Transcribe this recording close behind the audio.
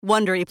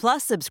Wondery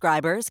Plus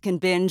subscribers can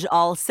binge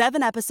all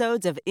 7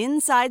 episodes of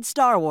Inside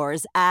Star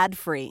Wars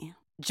ad-free.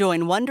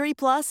 Join Wondery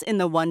Plus in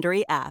the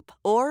Wondery app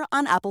or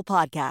on Apple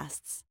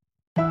Podcasts.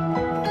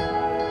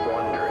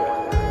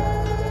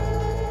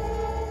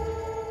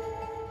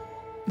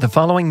 The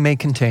following may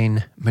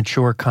contain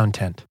mature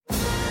content.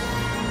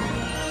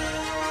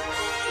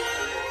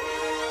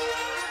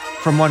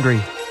 From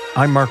Wondery,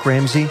 I'm Mark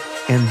Ramsey,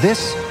 and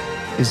this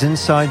is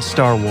Inside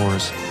Star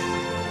Wars,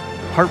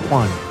 Part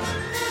 1.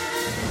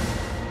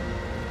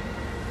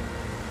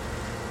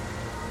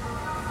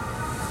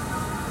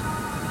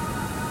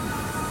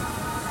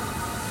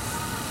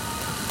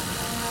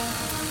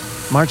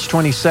 March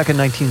 22nd,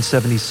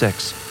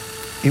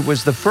 1976. It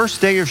was the first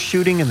day of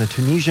shooting in the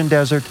Tunisian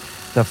desert,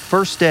 the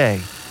first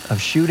day of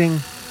shooting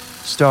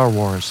Star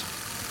Wars.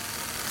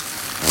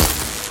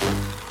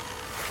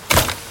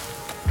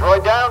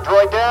 Droid down,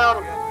 droid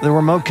down. The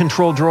remote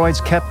control droids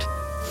kept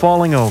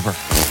falling over,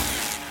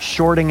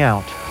 shorting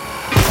out,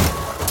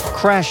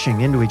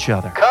 crashing into each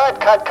other. Cut.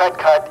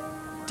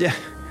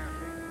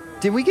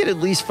 Did we get at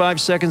least 5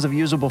 seconds of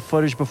usable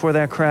footage before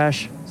that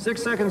crash?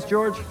 6 seconds,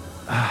 George.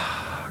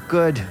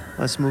 Good.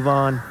 Let's move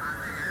on.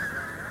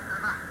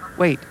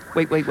 Wait.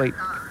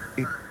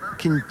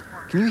 Can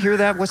you hear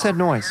that? What's that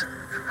noise?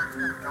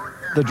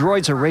 The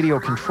droids are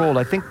radio controlled.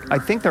 I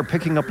think they're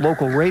picking up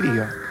local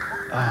radio.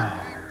 Oh,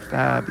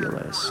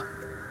 fabulous.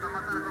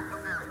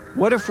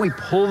 What if we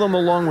pull them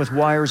along with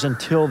wires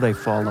until they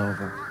fall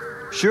over?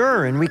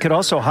 Sure, and we could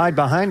also hide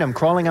behind them,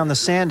 crawling on the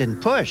sand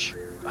and push.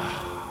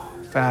 Oh,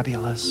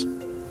 fabulous.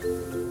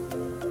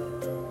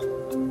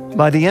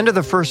 By the end of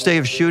the first day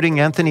of shooting,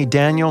 Anthony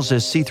Daniels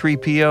as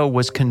C-3PO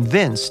was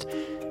convinced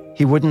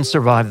he wouldn't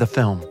survive the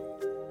film.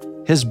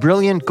 His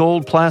brilliant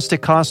gold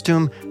plastic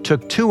costume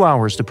took 2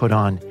 hours to put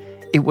on.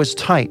 It was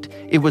tight.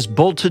 It was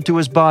bolted to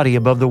his body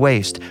above the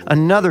waist.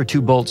 Another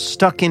 2 bolts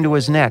stuck into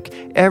his neck.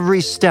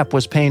 Every step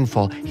was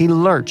painful. He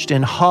lurched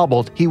and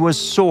hobbled. He was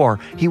sore.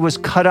 He was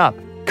cut up,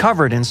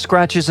 covered in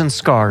scratches and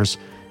scars.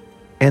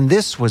 And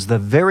this was the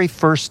very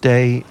first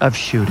day of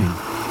shooting.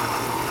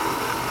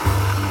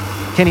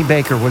 Kenny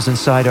Baker was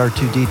inside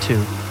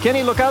R2-D2.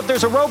 Kenny, look out,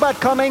 there's a robot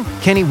coming!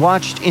 Kenny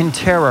watched in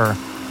terror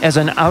as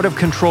an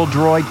out-of-control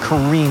droid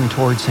careened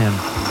towards him.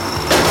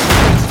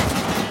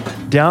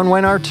 Down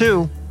went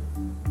R2,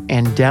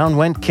 and down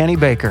went Kenny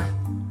Baker.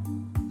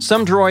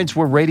 Some droids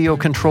were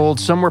radio-controlled,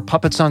 some were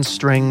puppets on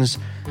strings,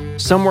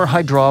 some were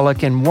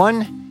hydraulic, and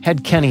one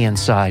had Kenny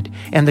inside.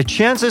 And the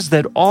chances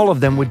that all of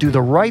them would do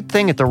the right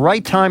thing at the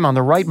right time on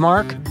the right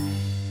mark?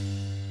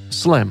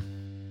 Slim.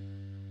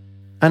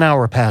 An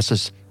hour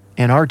passes,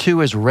 and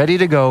R2 is ready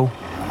to go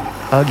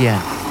again.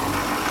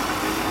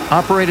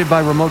 Operated by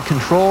remote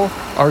control,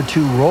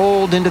 R2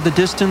 rolled into the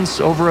distance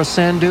over a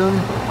sand dune.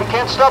 We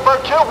can't stop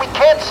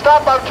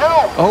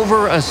R2.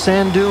 Over a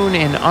sand dune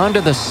and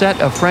onto the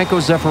set of Franco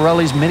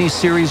Zeffirelli's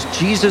miniseries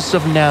Jesus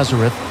of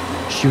Nazareth,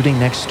 shooting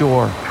next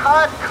door.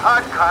 Cut.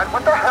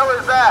 What the hell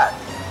is that?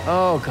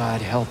 Oh,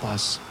 God, help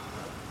us.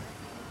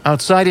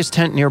 Outside his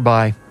tent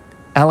nearby,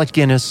 Alec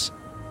Guinness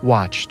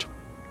watched.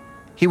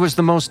 He was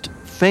the most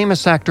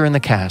famous actor in the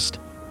cast.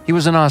 He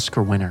was an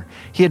Oscar winner.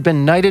 He had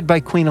been knighted by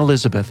Queen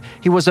Elizabeth.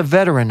 He was a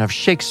veteran of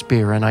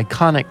Shakespeare and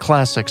iconic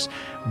classics,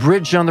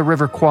 Bridge on the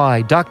River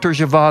Kwai, Dr.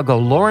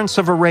 Zhivago, Lawrence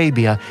of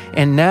Arabia,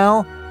 and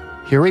now,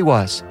 here he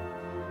was,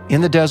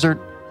 in the desert,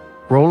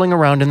 rolling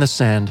around in the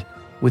sand,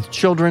 with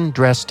children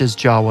dressed as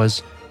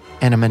Jawas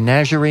and a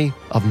menagerie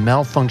of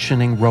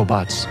malfunctioning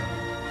robots.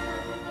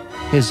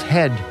 His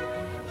head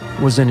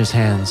was in his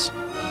hands.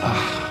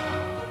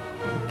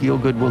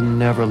 Gielgud will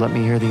never let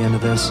me hear the end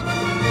of this.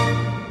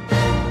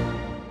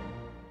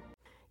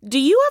 Do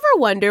you ever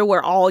wonder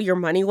where all your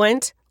money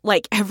went?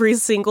 Like every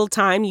single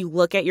time you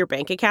look at your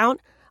bank account?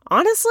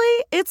 Honestly,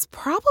 it's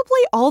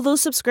probably all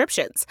those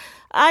subscriptions.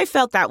 I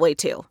felt that way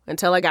too,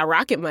 until I got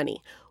Rocket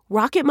Money.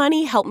 Rocket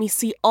Money helped me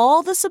see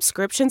all the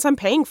subscriptions I'm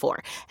paying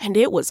for, and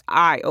it was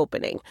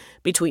eye-opening.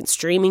 Between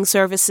streaming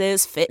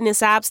services,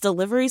 fitness apps,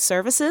 delivery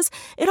services,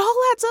 it all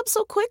adds up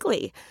so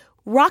quickly.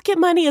 Rocket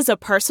Money is a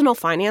personal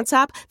finance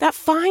app that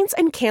finds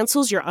and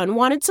cancels your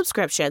unwanted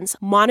subscriptions,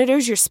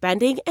 monitors your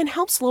spending, and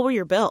helps lower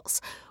your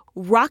bills.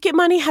 Rocket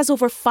Money has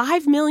over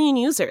 5 million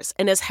users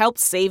and has helped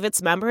save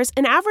its members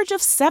an average of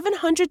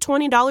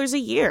 $720 a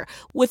year,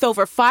 with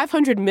over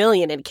 500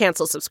 million in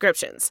canceled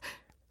subscriptions.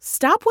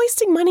 Stop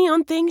wasting money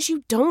on things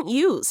you don't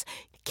use.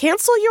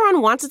 Cancel your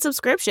unwanted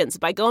subscriptions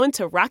by going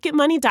to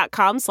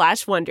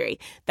rocketmoney.com/Wondery.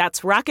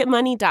 That's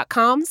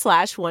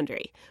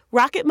rocketmoney.com/Wondery.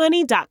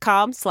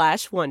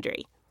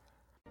 rocketmoney.com/Wondery.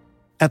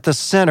 At the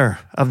center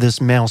of this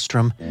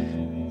maelstrom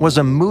was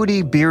a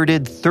moody,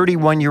 bearded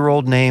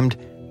 31-year-old named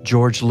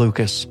George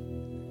Lucas.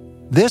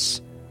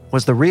 This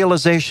was the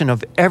realization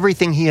of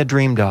everything he had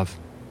dreamed of,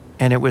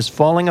 and it was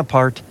falling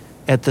apart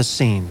at the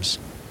seams.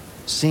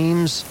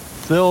 Seams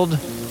filled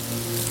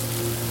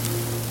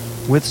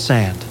with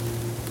sand.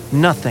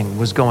 Nothing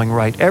was going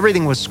right.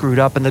 Everything was screwed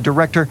up, and the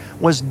director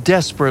was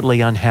desperately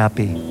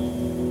unhappy.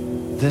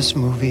 This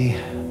movie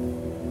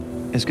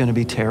is going to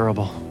be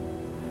terrible.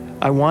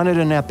 I wanted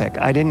an epic.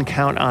 I didn't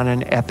count on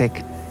an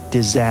epic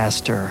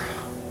disaster.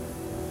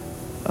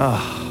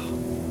 Ugh.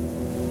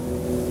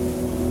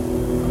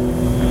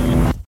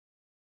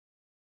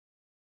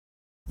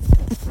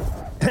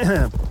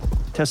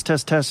 Test.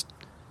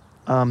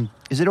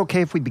 Is it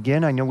okay if we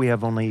begin? I know we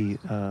have only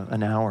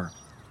an hour.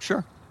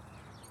 Sure.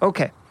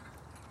 Okay.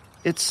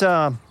 It's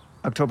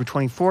October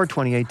 24,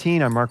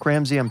 2018. I'm Mark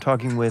Ramsey. I'm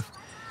talking with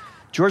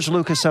George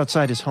Lucas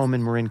outside his home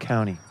in Marin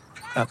County.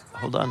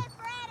 Hold on.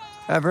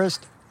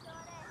 Everest?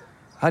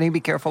 Honey,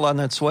 be careful on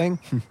that swing.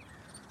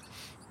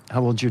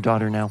 How old's your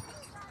daughter now?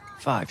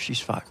 5. She's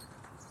 5.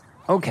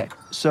 Okay.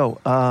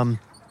 So,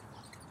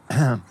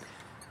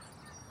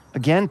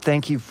 again,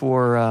 thank you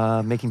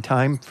for making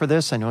time for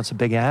this. I know it's a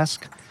big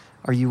ask.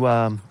 Are you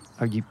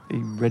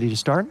ready to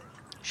start?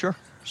 Sure.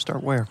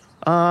 Start where?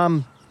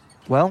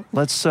 Well,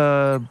 let's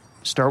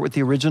start with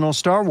the original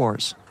Star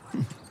Wars.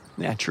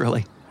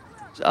 Naturally.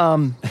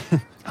 How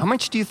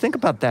much do you think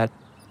about that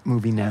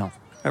movie now?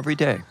 Every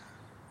day.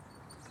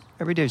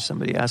 Every day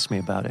somebody asks me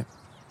about it.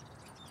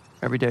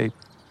 Every day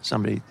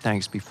somebody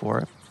thanks me for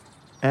it.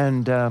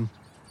 And how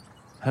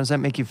does that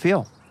make you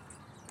feel?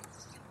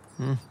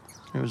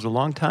 It was a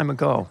long time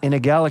ago, in a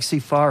galaxy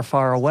far,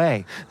 far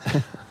away.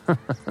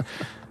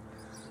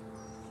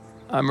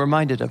 I'm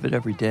reminded of it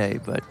every day,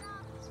 but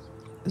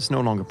it's no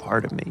longer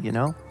part of me, you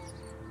know?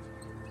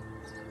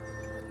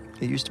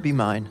 It used to be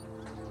mine.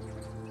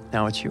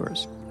 Now it's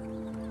yours.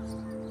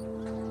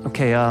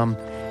 Okay,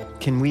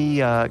 can we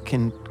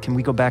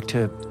go back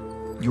to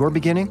your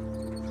beginning?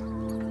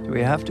 Do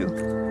we have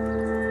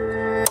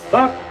to?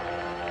 Buck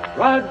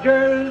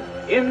Rogers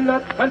in the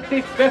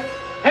 25th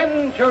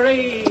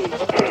century.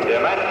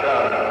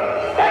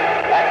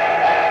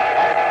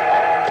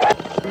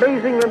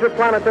 Amazing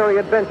interplanetary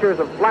adventures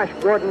of Flash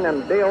Gordon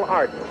and Dale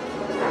Arden.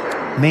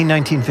 May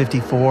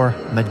 1954,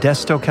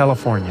 Modesto,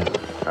 California.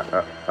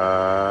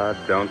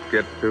 Don't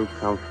get too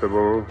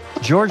comfortable.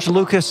 George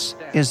Lucas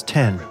is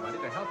 10,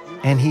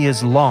 and he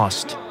is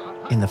lost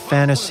in the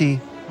fantasy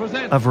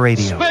of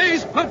radio.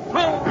 Space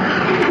Patrol!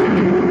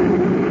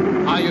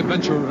 High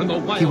adventure in the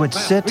wild He would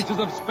sit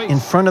in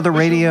front of the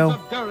radio,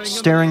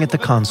 staring at the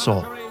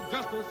console.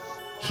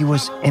 He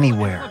was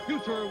anywhere.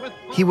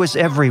 He was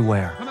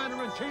everywhere.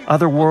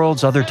 Other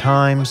worlds, other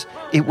times.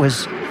 It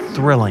was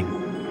thrilling,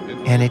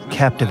 and it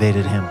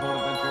captivated him.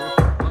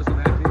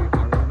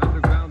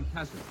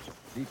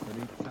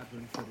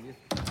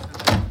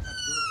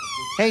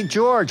 Hey,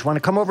 George, want to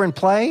come over and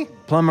play?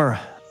 Plumber,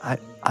 I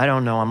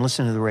don't know. I'm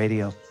listening to the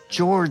radio.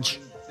 George,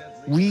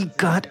 we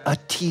got a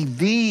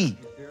TV.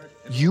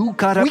 We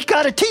got a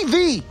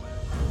TV!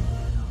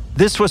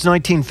 This was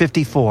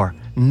 1954.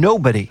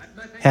 Nobody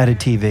had a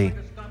TV.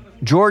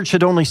 George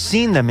had only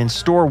seen them in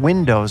store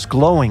windows,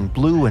 glowing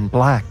blue and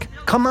black.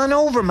 Come on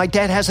over. My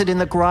dad has it in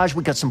the garage.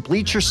 We got some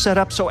bleachers set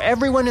up so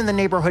everyone in the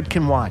neighborhood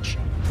can watch.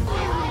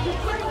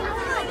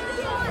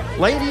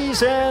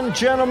 Ladies and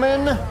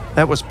gentlemen,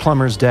 that was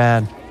Plumber's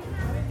dad.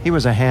 He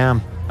was a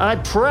ham. I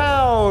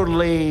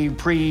proudly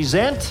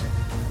present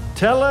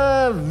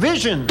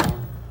television.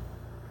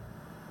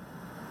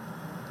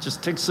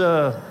 Just takes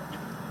a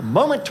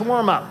moment to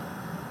warm up.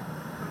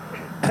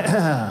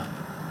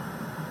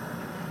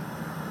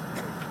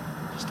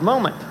 Just a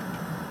moment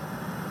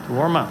to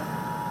warm up.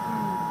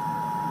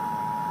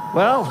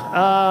 Well,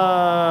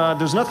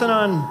 there's nothing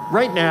on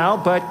right now,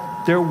 but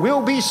there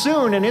will be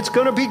soon, and it's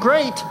going to be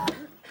great.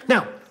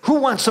 Now, who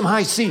wants some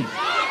high C?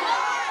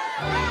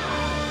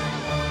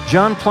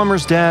 John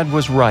Plummer's dad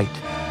was right.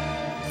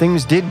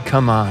 Things did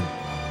come on,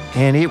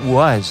 and it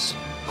was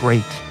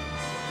great.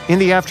 In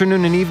the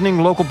afternoon and evening,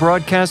 local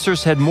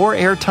broadcasters had more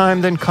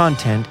airtime than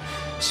content,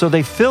 so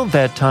they filled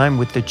that time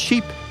with the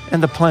cheap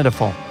and the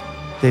plentiful.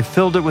 They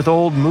filled it with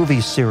old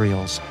movie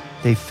serials.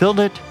 They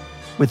filled it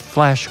with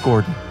Flash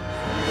Gordon.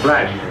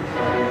 Flash,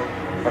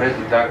 What is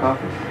it, Doc?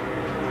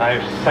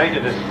 I've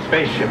sighted a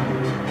spaceship.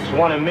 It's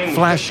one of Ming's.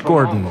 Flash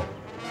Gordon,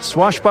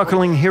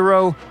 swashbuckling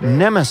hero,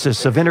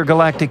 nemesis of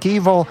intergalactic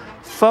evil,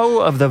 foe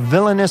of the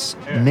villainous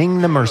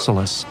Ming the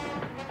Merciless.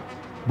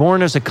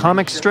 Born as a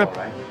comic strip,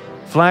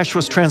 Flash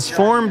was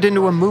transformed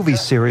into a movie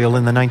serial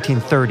in the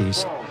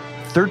 1930s.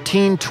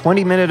 13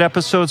 20-minute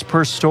episodes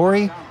per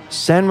story,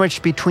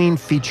 sandwiched between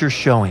feature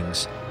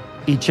showings.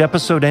 Each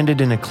episode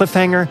ended in a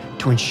cliffhanger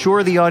to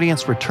ensure the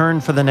audience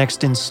returned for the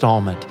next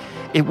installment.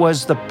 It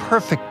was the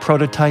perfect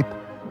prototype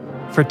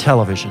for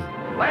television.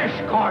 Flash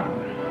Gordon.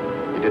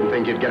 You didn't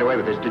think you'd get away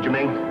with this, did you,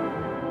 Ming?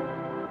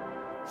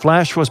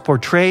 Flash was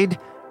portrayed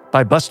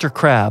by Buster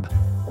Crabbe,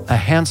 a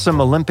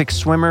handsome Olympic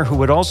swimmer who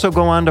would also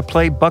go on to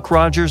play Buck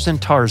Rogers in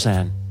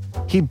Tarzan.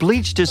 He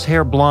bleached his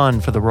hair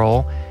blonde for the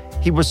role.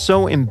 He was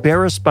so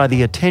embarrassed by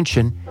the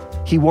attention,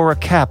 he wore a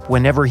cap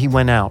whenever he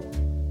went out.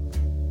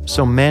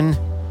 So men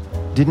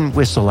didn't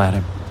whistle at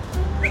him.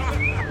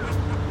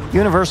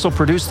 Universal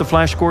produced the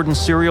Flash Gordon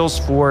serials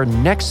for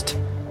next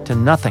to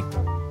nothing,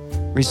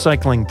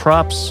 recycling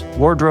props,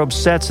 wardrobe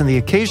sets, and the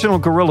occasional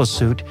gorilla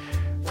suit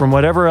from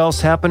whatever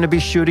else happened to be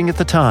shooting at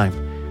the time.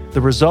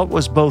 The result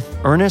was both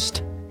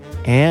earnest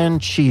and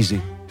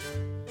cheesy.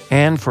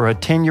 And for a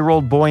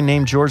 10-year-old boy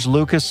named George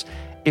Lucas,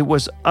 it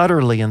was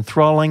utterly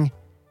enthralling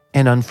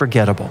and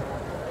unforgettable.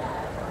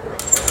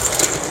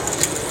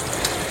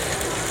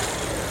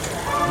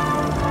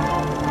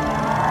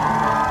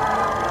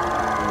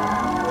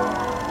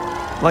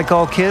 Like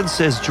all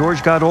kids, as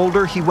George got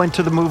older, he went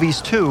to the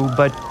movies too,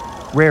 but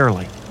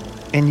rarely,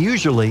 and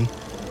usually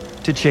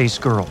to chase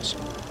girls.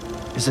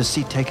 Is this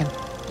seat taken?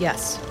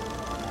 Yes.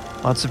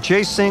 Lots of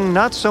chasing,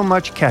 not so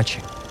much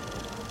catching.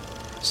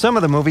 Some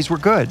of the movies were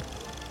good.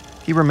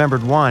 He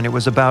remembered one. It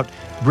was about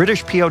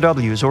British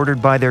POWs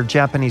ordered by their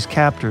Japanese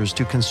captors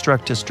to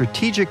construct a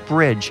strategic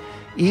bridge,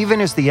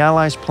 even as the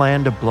Allies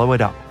planned to blow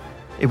it up.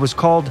 It was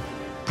called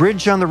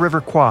Bridge on the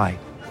River Kwai,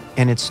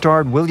 and it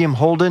starred William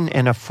Holden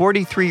and a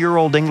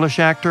 43-year-old English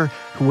actor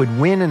who would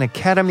win an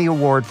Academy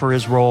Award for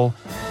his role,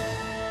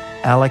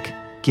 Alec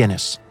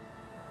Guinness.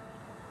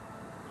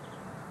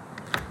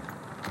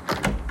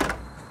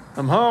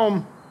 I'm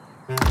home.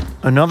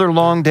 Another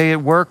long day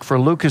at work for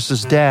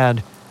Lucas's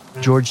dad,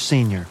 George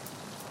Sr.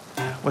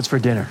 What's for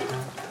dinner?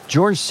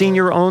 George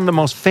Sr. owned the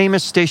most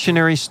famous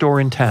stationery store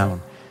in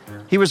town.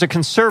 He was a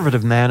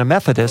conservative man, a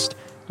Methodist,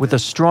 with a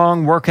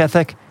strong work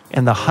ethic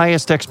and the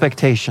highest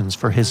expectations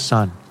for his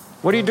son.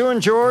 What are you doing,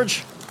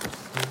 George?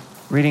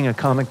 Reading a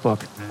comic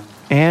book.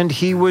 And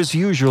he was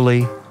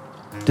usually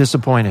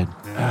disappointed.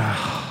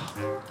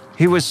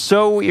 He was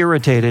so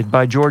irritated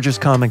by George's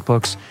comic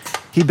books,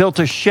 he built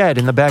a shed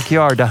in the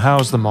backyard to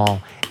house them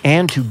all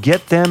and to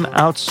get them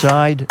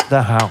outside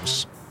the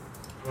house.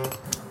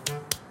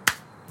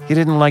 He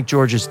didn't like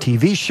George's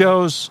TV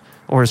shows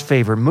or his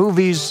favorite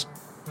movies.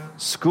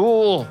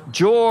 School.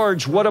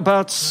 George, what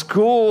about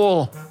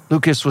school?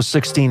 Lucas was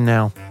 16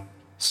 now.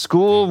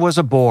 School was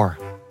a bore.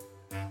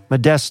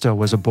 Modesto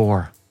was a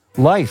bore.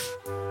 Life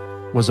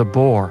was a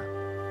bore.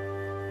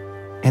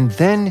 And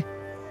then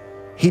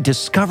he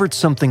discovered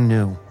something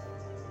new.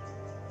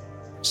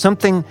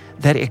 Something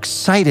that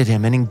excited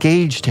him and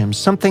engaged him.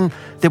 Something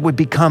that would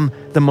become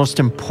the most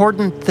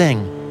important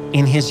thing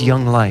in his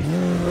young life.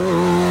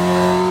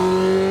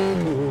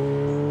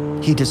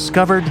 He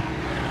discovered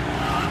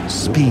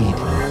speed.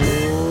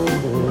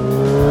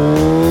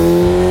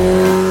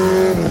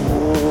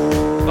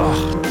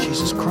 Oh,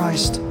 Jesus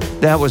Christ.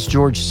 That was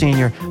George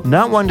Sr.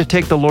 Not one to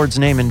take the Lord's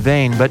name in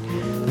vain, but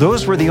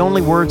those were the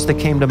only words that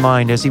came to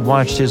mind as he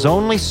watched his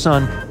only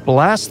son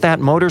blast that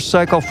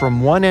motorcycle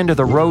from one end of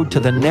the road to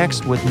the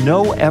next with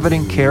no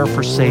evident care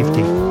for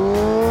safety.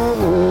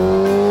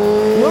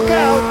 Look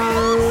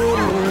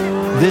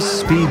out! This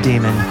speed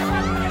demon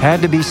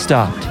had to be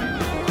stopped.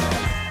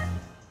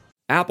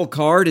 Apple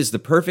Card is the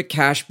perfect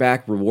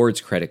cashback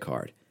rewards credit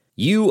card.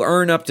 You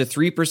earn up to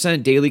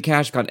 3% daily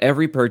cash on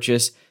every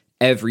purchase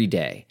every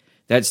day.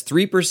 That's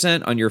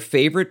 3% on your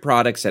favorite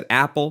products at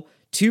Apple,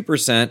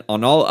 2%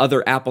 on all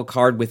other Apple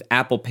Card with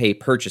Apple Pay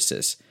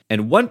purchases,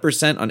 and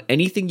 1% on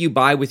anything you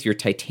buy with your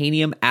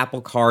titanium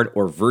Apple Card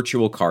or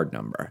virtual card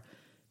number.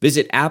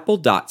 Visit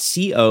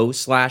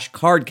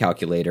apple.co/card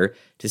calculator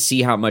to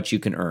see how much you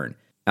can earn.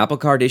 Apple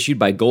Card issued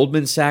by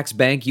Goldman Sachs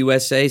Bank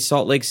USA,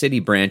 Salt Lake City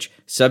branch,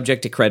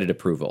 subject to credit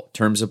approval.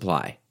 Terms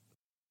apply.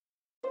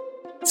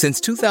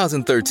 Since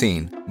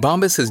 2013,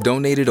 Bombas has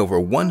donated over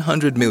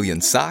 100 million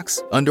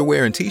socks,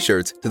 underwear, and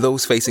T-shirts to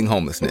those facing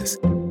homelessness.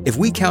 If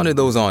we counted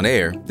those on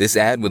air, this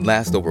ad would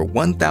last over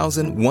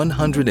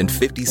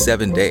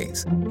 1,157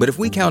 days. But if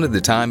we counted the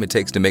time it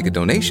takes to make a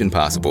donation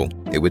possible,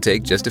 it would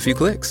take just a few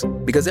clicks.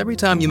 Because every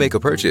time you make a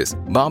purchase,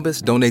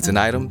 Bombas donates an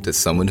item to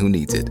someone who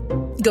needs it.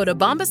 Go to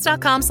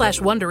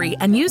bombas.com/Wondery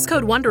and use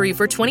code Wondery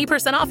for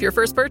 20% off your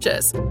first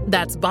purchase.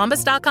 That's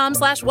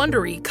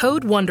bombas.com/Wondery,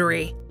 code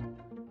Wondery.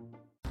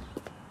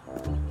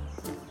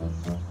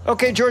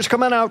 Okay, George,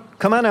 come on out.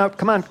 Come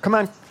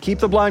on. Keep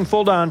the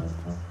blindfold on.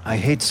 I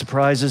hate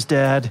surprises,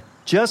 Dad.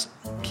 Just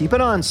keep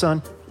it on,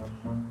 son.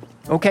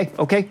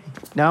 Okay.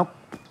 Now,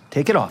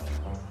 take it off.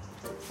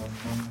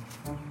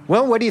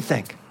 Well, what do you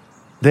think?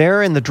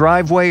 There in the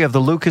driveway of the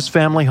Lucas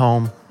family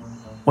home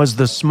was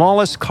the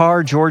smallest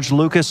car George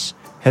Lucas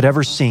had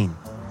ever seen.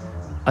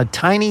 A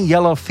tiny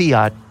yellow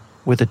Fiat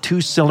with a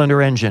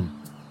 2-cylinder engine.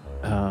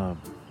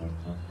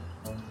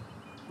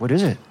 What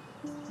is it?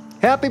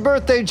 Happy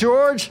birthday,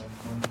 George!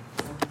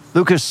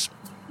 Lucas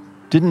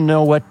didn't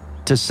know what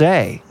to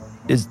say.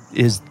 Is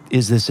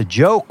this a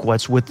joke?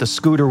 What's with the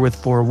scooter with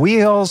 4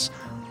 wheels?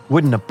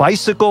 Wouldn't a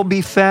bicycle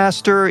be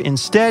faster?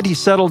 Instead, he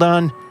settled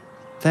on,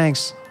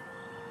 thanks.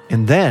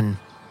 And then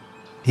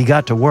he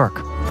got to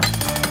work.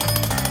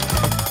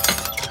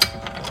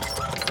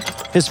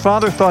 His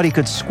father thought he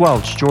could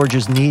squelch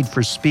George's need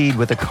for speed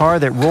with a car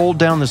that rolled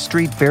down the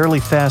street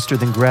barely faster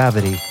than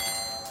gravity.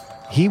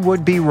 He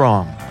would be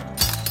wrong.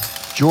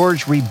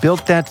 George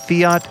rebuilt that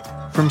Fiat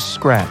from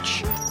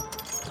scratch.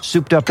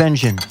 Souped up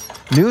engine,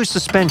 new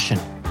suspension,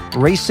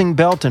 racing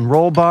belt and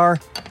roll bar.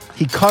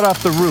 He cut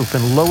off the roof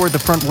and lowered the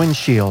front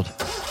windshield.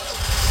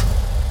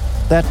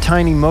 That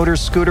tiny motor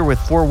scooter with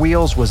 4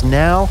 wheels was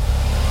now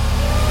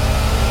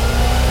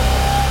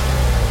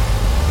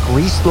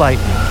greased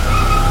lightning.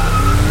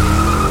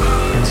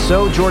 And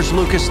so George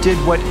Lucas did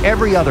what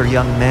every other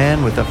young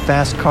man with a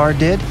fast car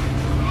did.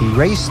 He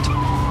raced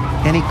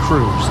and he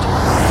cruised.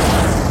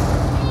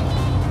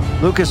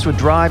 Lucas would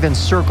drive in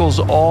circles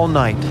all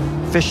night,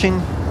 fishing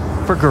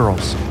for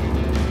girls.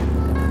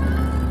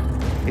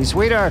 Hey,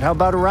 sweetheart, how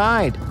about a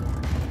ride?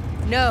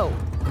 No.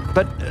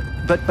 But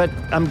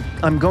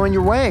I'm going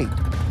your way.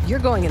 You're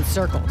going in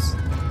circles.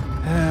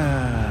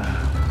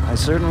 I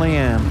certainly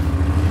am.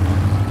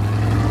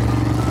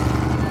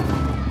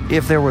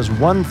 If there was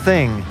one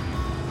thing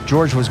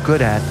George was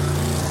good at,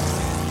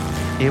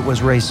 it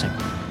was racing.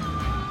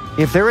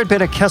 If there had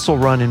been a Kessel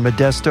Run in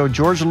Modesto,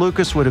 George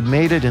Lucas would have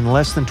made it in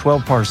less than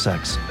 12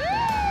 parsecs.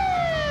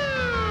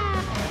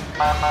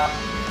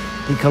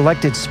 He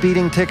collected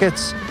speeding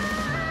tickets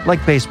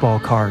like baseball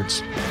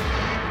cards.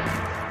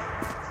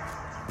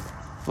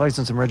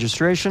 License and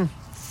registration.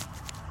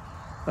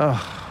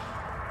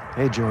 Oh,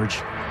 hey, George.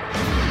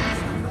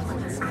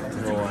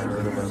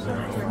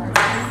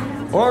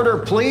 Order,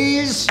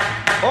 please.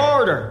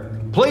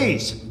 Order,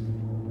 please.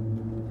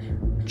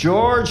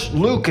 George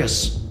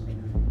Lucas.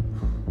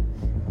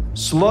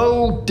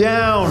 Slow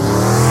down.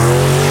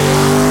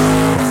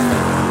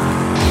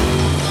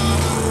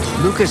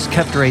 Lucas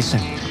kept racing,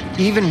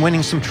 even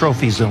winning some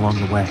trophies along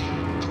the way.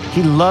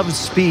 He loved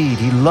speed,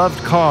 he loved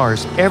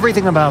cars,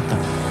 everything about them.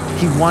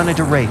 He wanted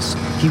to race,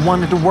 he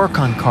wanted to work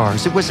on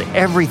cars. It was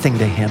everything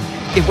to him.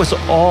 It was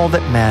all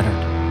that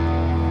mattered.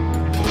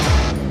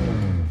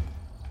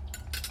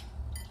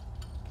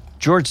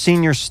 George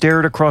Sr.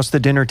 stared across the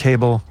dinner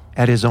table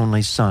at his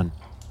only son.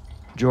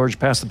 George,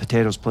 pass the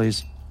potatoes,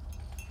 please.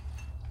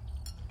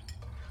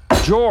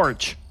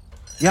 George!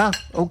 Yeah,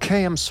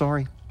 okay, I'm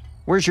sorry.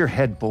 Where's your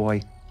head,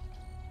 boy?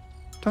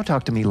 Don't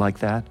talk to me like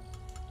that.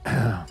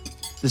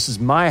 This is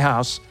my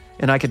house,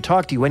 and I can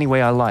talk to you any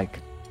way I like.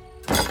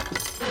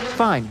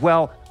 Fine,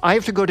 well, I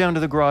have to go down to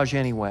the garage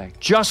anyway.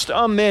 Just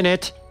a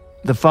minute!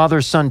 The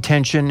father-son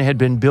tension had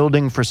been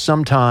building for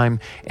some time,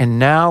 and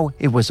now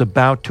it was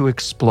about to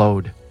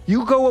explode.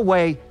 You go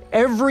away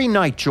every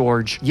night,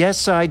 George.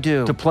 Yes, I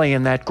do. To play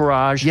in that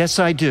garage. Yes,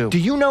 I do. Do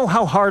you know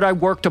how hard I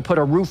work to put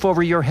a roof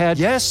over your head?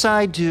 Yes,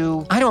 I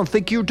do. I don't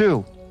think you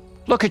do.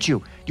 Look at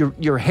you.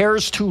 Your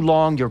hair's too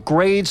long. Your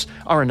grades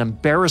are an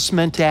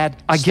embarrassment, Dad.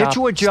 I get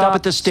you a job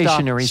at the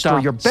stationery store,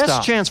 your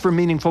best chance for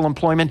meaningful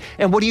employment,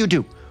 and what do you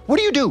do? What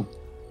do you do?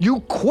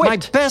 You quit. My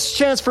best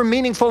chance for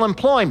meaningful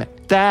employment.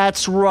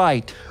 That's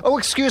right. Oh,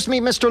 excuse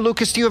me, Mr.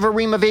 Lucas, do you have a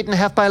ream of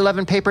 8.5 by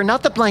 11 paper?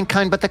 Not the blank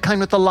kind, but the kind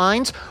with the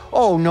lines?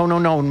 Oh, no,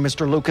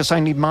 Mr. Lucas,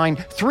 I need mine.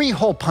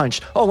 3-hole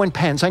punch. Oh, and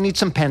pens. I need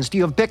some pens. Do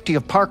you have Bic? Do you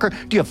have Parker?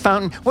 Do you have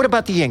Fountain? What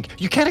about the ink?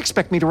 You can't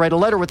expect me to write a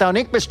letter without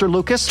ink, Mr.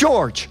 Lucas.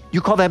 George,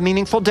 you call that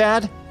meaningful,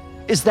 Dad?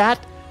 Is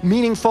that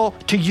meaningful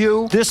to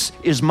you? This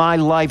is my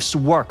life's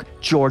work,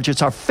 George.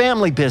 It's our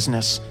family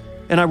business.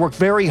 And I work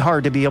very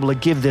hard to be able to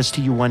give this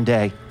to you one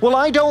day. Well,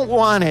 I don't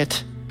want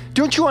it.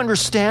 Don't you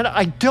understand?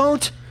 I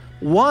don't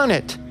want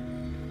it.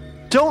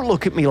 Don't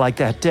look at me like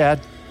that,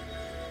 Dad.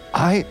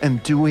 I am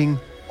doing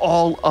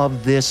all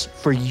of this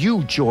for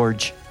you,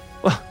 George.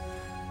 Well,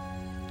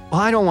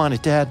 I don't want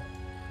it, Dad.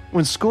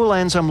 When school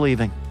ends, I'm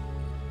leaving.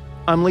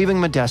 I'm leaving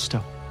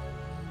Modesto.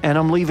 And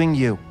I'm leaving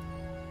you.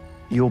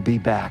 You'll be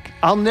back.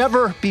 I'll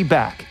never be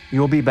back.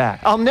 You'll be back.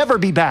 I'll never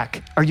be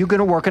back. Are you going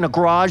to work in a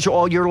garage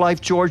all your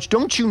life, George?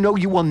 Don't you know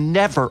you will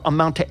never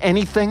amount to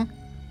anything?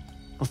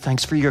 Well,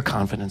 thanks for your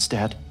confidence,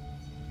 Dad.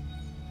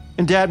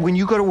 And Dad, when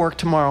you go to work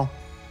tomorrow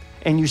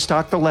and you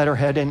stock the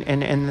letterhead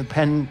and the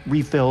pen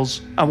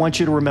refills, I want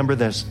you to remember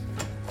this.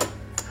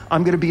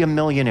 I'm going to be a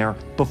millionaire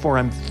before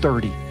I'm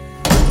 30.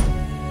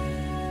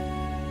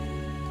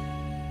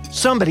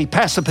 Somebody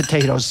pass the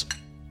potatoes.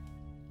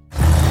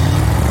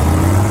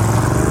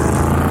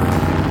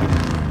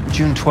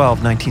 June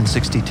 12,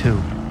 1962.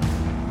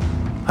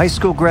 High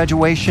school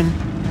graduation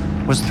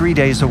was 3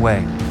 days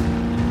away.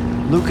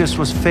 Lucas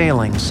was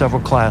failing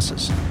several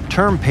classes.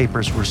 Term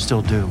papers were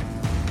still due.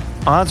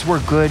 Odds were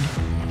good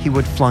he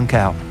would flunk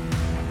out.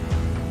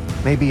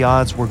 Maybe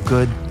odds were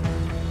good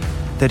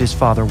that his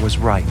father was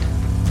right.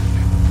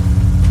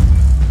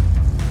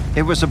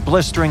 It was a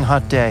blistering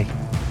hot day.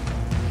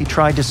 He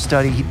tried to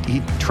study.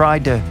 He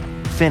tried to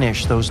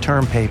finish those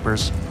term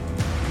papers.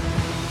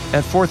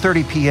 At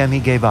 4:30 p.m., he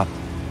gave up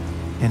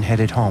and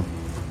headed home.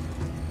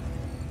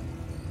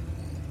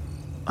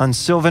 On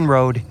Sylvan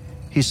Road,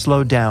 he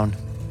slowed down.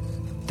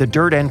 The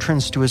dirt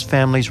entrance to his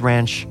family's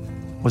ranch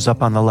was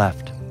up on the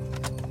left.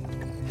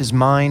 His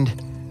mind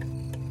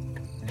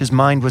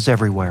was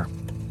everywhere.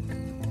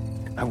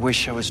 I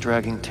wish I was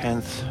dragging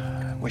 10th.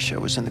 I wish I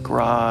was in the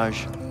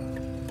garage.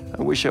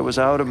 I wish I was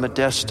out of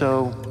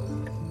Modesto.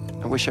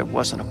 I wish I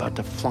wasn't about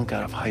to flunk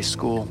out of high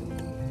school.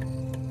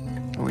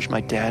 I wish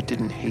my dad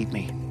didn't hate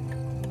me,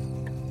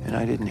 and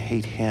I didn't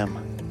hate him.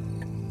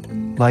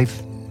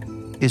 Life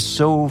is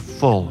so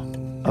full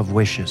of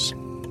wishes.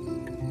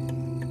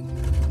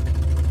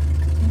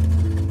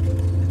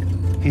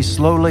 He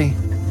slowly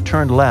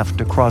turned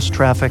left across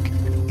traffic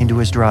into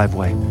his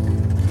driveway.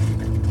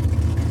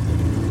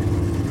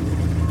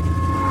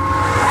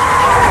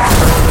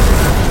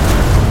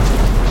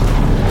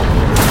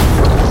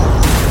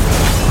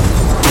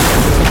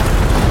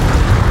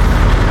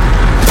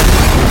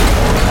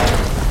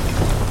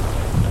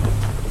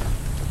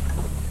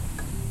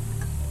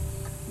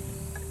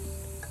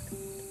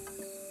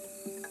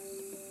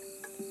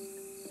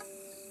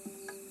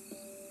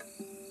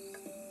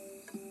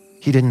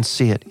 He didn't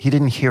see it. He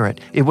didn't hear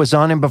it. It was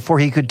on him before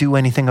he could do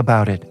anything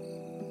about it.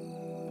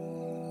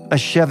 A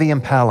Chevy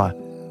Impala,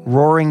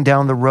 roaring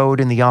down the road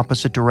in the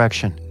opposite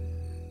direction.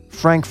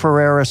 Frank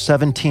Ferreira,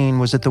 17,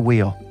 was at the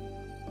wheel.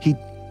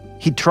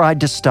 He tried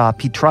to stop.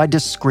 He tried to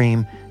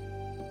scream.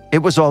 It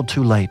was all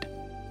too late.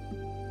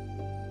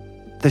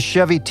 The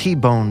Chevy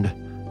T-boned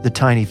the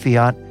tiny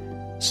Fiat,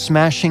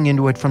 smashing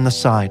into it from the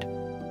side.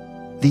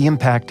 The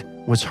impact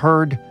was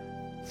heard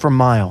for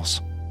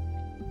miles.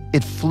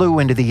 It flew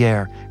into the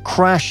air,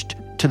 crashed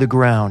to the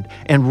ground,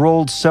 and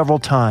rolled several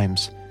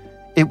times.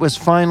 It was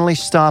finally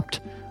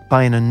stopped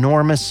by an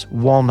enormous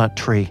walnut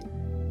tree.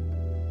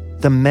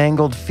 The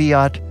mangled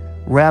Fiat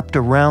wrapped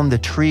around the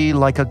tree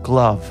like a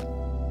glove.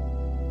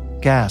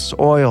 Gas,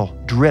 oil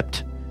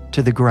dripped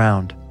to the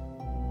ground.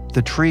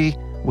 The tree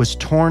was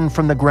torn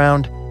from the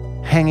ground,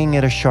 hanging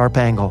at a sharp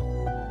angle.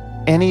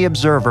 Any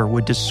observer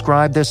would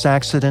describe this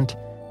accident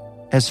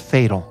as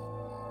fatal.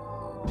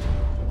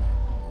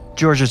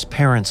 George's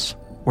parents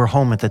were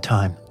home at the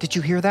time. Did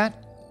you hear that?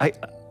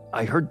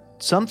 I heard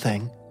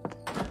something.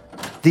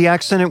 The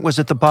accident was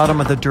at the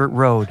bottom of the dirt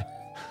road.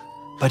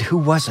 But who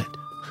was it?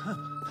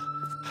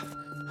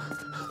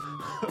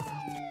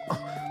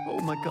 Oh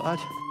my God.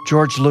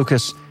 George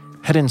Lucas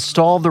had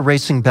installed the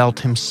racing belt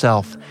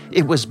himself.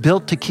 It was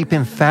built to keep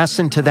him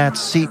fastened to that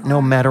seat no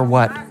matter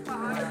what.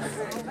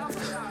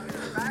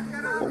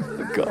 Oh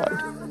my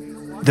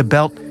God. The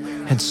belt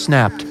had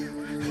snapped,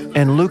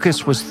 and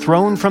Lucas was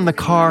thrown from the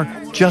car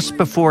just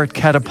before it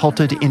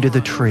catapulted into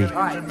the tree. All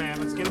right, man,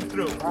 let's get him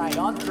through. All right,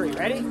 on three.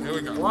 Ready? Here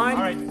we go. 1,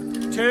 all right,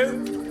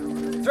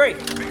 2, 3.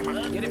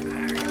 Get it.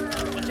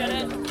 Watch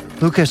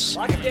out. Lucas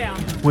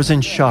was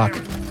in shock,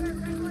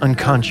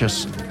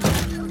 unconscious.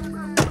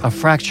 A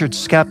fractured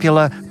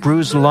scapula,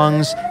 bruised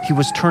lungs, he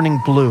was turning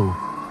blue.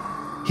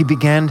 He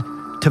began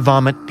to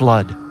vomit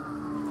blood.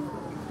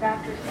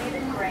 Dr.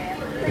 Stephen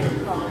Graham,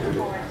 please call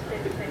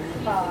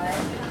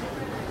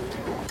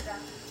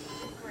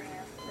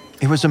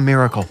 4665. It was a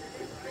miracle.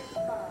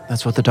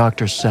 That's what the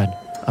doctors said,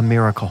 a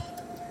miracle.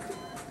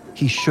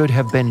 He should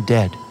have been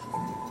dead.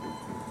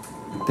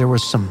 There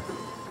was some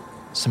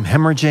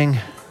hemorrhaging,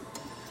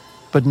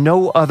 but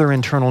no other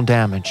internal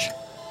damage.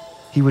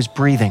 He was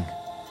breathing.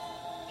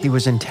 He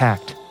was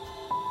intact.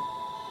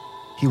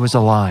 He was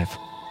alive.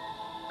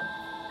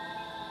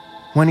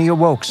 When he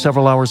awoke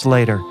several hours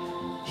later,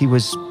 he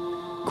was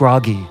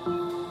groggy.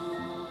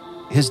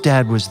 His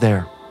dad was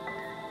there.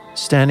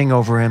 Standing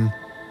over him,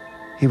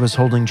 he was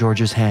holding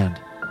George's hand.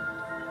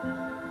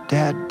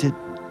 Dad, did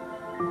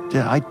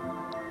I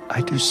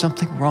do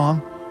something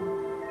wrong?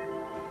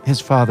 His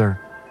father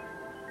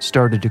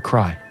started to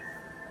cry.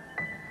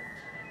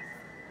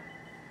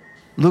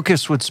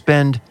 Lucas would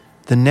spend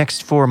the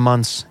next 4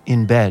 months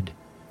in bed.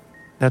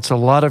 That's a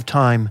lot of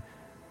time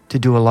to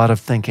do a lot of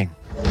thinking.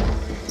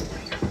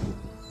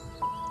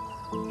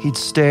 He'd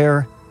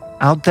stare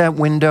out that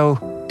window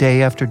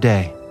day after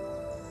day.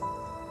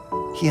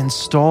 He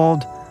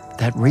installed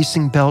that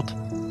racing belt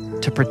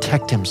to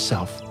protect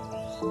himself.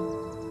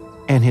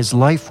 And his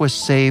life was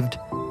saved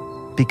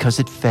because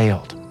it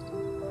failed.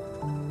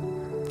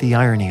 The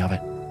irony of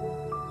it.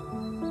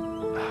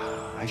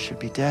 I should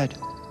be dead,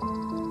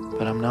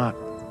 but I'm not.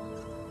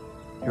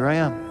 Here I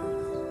am.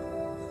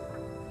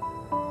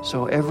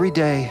 So every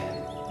day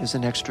is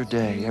an extra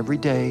day. Every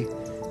day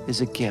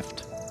is a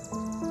gift.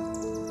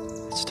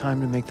 It's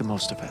time to make the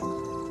most of it.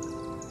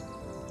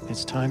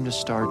 It's time to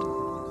start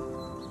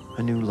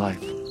a new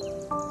life.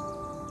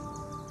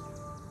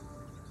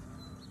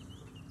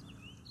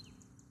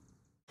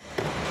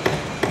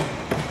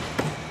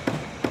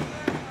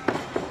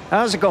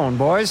 How's it going,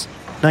 boys?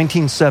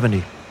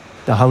 1970,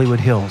 the Hollywood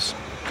Hills.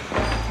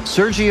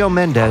 Sergio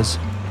Mendes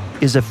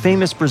is a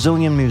famous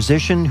Brazilian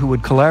musician who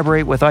would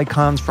collaborate with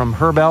icons from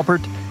Herb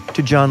Alpert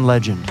to John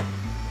Legend.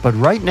 But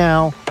right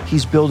now,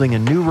 he's building a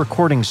new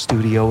recording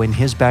studio in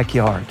his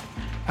backyard.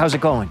 How's it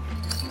going?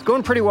 It's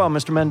going pretty well,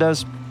 Mr.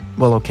 Mendes.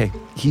 Well, okay,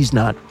 he's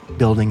not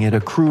building it.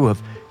 A crew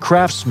of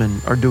craftsmen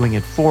are doing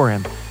it for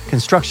him.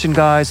 Construction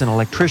guys and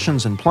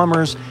electricians and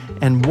plumbers,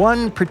 and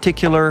one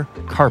particular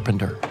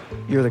carpenter.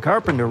 You're the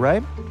carpenter,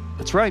 right?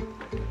 That's right.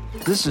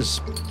 This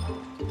is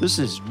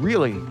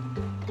really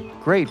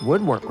great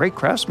woodwork, great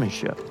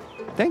craftsmanship.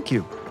 Thank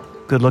you.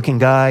 Good-looking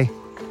guy,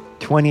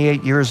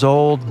 28 years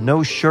old,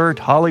 no shirt,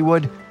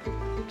 Hollywood.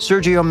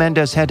 Sergio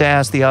Mendes had to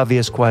ask the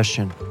obvious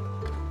question.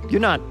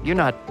 You're not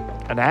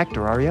an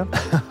actor, are you?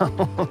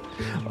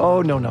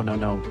 Oh, no.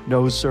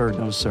 No,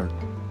 sir.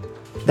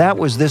 That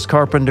was this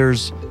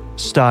carpenter's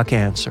stock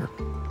answer.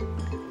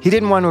 He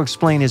didn't want to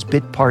explain his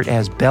bit part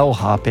as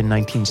bellhop in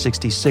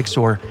 1966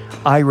 or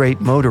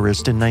irate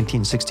motorist in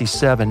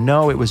 1967.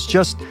 No, it was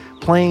just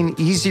plain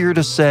easier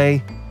to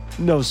say,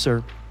 no,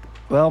 sir.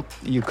 Well,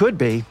 you could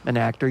be an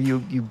actor.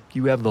 You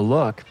have the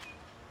look.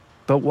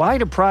 But why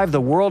deprive the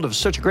world of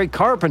such a great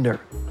carpenter?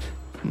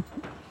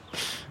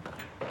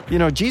 You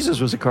know, Jesus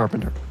was a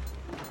carpenter.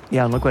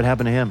 Yeah, and look what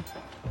happened to him.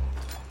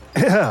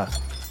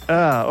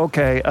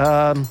 Okay.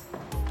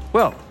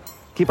 Well,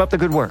 keep up the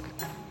good work.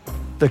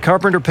 The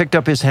carpenter picked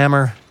up his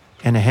hammer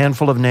and a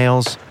handful of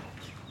nails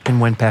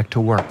and went back to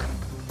work.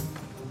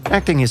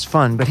 Acting is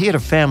fun, but he had a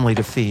family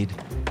to feed.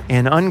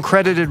 And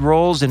uncredited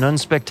roles in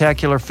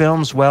unspectacular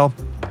films, well,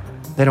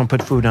 they don't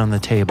put food on the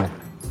table.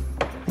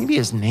 Maybe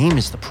his name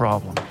is the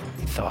problem,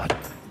 he thought.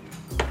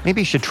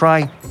 Maybe he should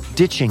try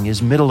ditching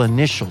his middle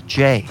initial,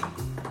 J.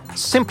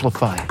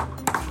 Simplify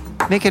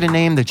it. Make it a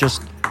name that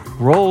just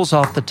rolls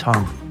off the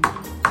tongue.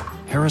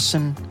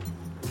 Harrison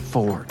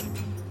Ford.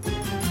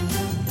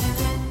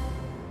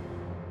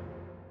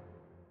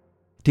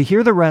 To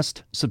hear the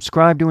rest,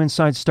 subscribe to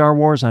Inside Star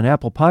Wars on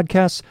Apple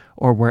Podcasts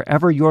or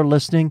wherever you're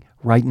listening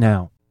right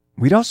now.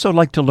 We'd also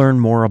like to learn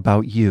more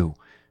about you.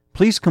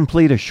 Please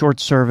complete a short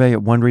survey at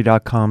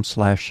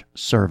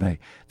Wondery.com/survey.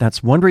 That's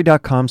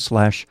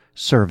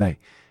Wondery.com/survey.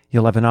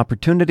 You'll have an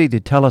opportunity to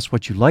tell us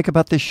what you like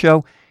about this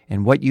show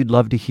and what you'd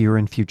love to hear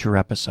in future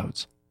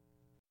episodes.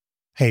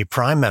 Hey,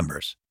 Prime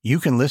members, you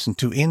can listen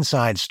to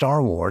Inside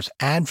Star Wars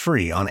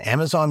ad-free on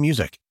Amazon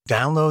Music.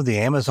 Download the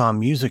Amazon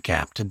Music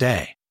app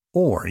today.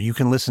 Or you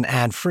can listen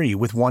ad-free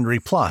with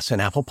Wondery Plus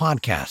and Apple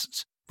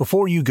Podcasts.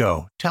 Before you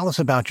go, tell us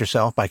about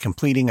yourself by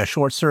completing a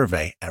short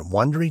survey at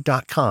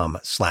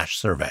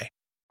Wondery.com/survey.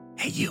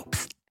 Hey, you.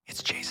 Psst,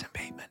 it's Jason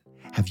Bateman.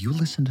 Have you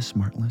listened to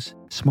Smartless?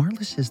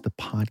 Smartless is the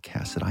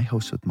podcast that I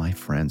host with my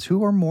friends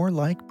who are more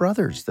like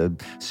brothers. The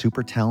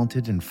super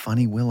talented and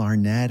funny Will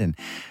Arnett and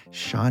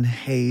Sean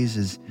Hayes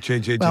is...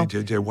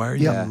 JJ, why are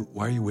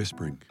you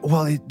whispering?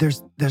 Well,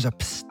 there's a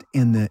psst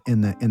in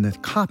the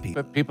copy.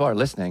 But people are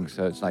listening,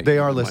 so it's like... They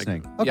are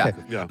listening. Okay.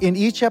 Yeah. In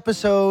each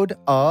episode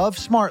of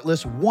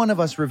Smartless, one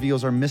of us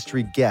reveals our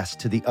mystery guest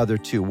to the other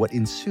two. What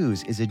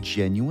ensues is a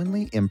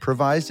genuinely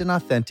improvised and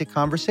authentic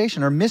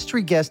conversation. Our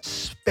mystery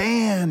guests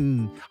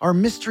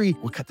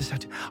we'll cut this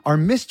out too. Our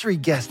mystery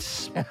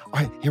guests. All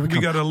right, here we go.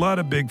 We got a lot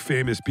of big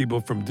famous people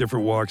from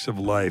different walks of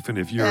life, and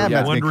if you're a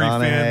Matthew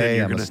Wondery fan, then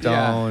you're Emma going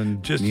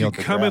Stone, just Neil you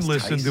come and deGrasse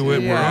listen Tyson. to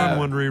it. We're on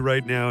Wondery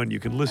right now, and you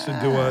can listen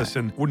to us.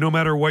 And no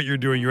matter what you're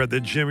doing, you're at the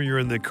gym or you're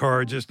in the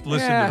car, just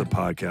listen to the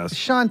podcast.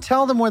 Sean,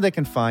 tell them where they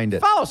can find it.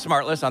 Follow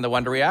Smartless on the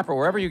Wondery app or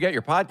wherever you get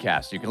your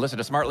podcasts. You can listen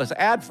to Smartless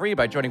ad-free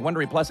by joining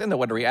Wondery Plus in the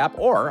Wondery app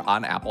or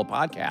on Apple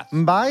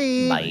Podcasts.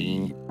 Bye.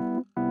 Bye.